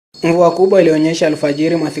Mvua kubwa ilionyesha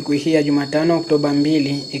alfajiri mwa siku hii ya Jumatano Oktoba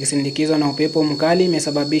 2 ikisindikizwa na upepo mkali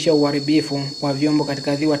imesababisha uharibifu wa vyombo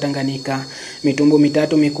katika ziwa Tanganyika. Mitumbu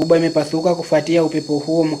mitatu mikubwa imepasuka kufuatia upepo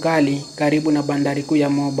huo mkali karibu na bandari kuu ya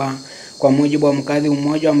Moba. Kwa mujibu wa mkazi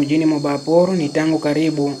mmoja wa mjini Moba ni tangu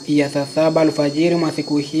karibu ya saa 7 alfajiri mwa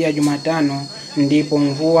siku hii ya Jumatano ndipo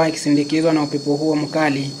mvua ikisindikizwa na upepo huo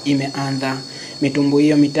mkali imeanza. Mitumbu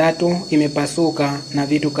hiyo mitatu imepasuka na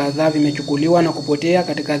vitu kadhaa vimechukuliwa na kupotea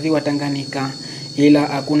katika ziwa Tanganyika, ila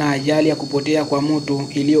hakuna ajali ya kupotea kwa mtu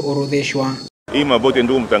iliyoorodheshwa. Hii mabote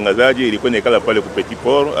ndio mtangazaji ilikuwa inakala pale ku Petit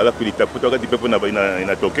Port, alafu ilitafuta wakati pepo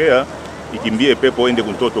inatokea ikimbie pepo ende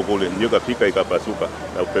kuntoto kule, ndio kafika ikapasuka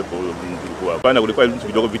na pepo ilikuwa. Hapana, kulikuwa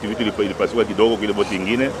vitu ilipasuka kidogo kile boti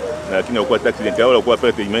nyingine, lakini hakuwa accident au hakuwa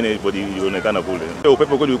perte imene ilionekana kule.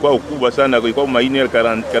 Upepo kweli ulikuwa ukubwa sana, ilikuwa maine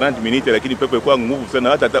 40 minutes, lakini pepo ilikuwa nguvu sana,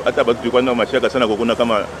 hata batu tulikuwa na mashaka sana kuona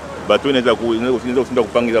kama batu inaweza kusinda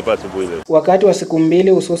kupangiza pasi kule. Wakati wa siku mbili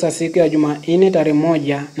hususa siku ya Jumanne tarehe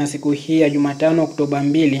 1 na siku hii ya Jumatano Oktoba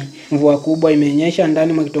 2, mvua kubwa imenyesha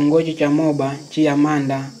ndani mwa kitongoji cha Moba, nchi ya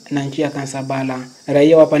Manda na nchi ya Kansabala.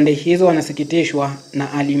 Raia wa pande hizo wanasikitishwa na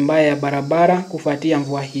hali mbaya ya barabara kufuatia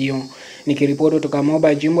mvua hiyo. Nikiripoti kutoka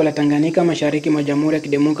Moba, jimbo la Tanganyika, mashariki mwa Jamhuri ya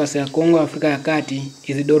Kidemokrasia ya Kongo, Afrika ya Kati,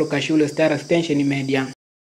 Isidoro Kashule, Star Extension Media.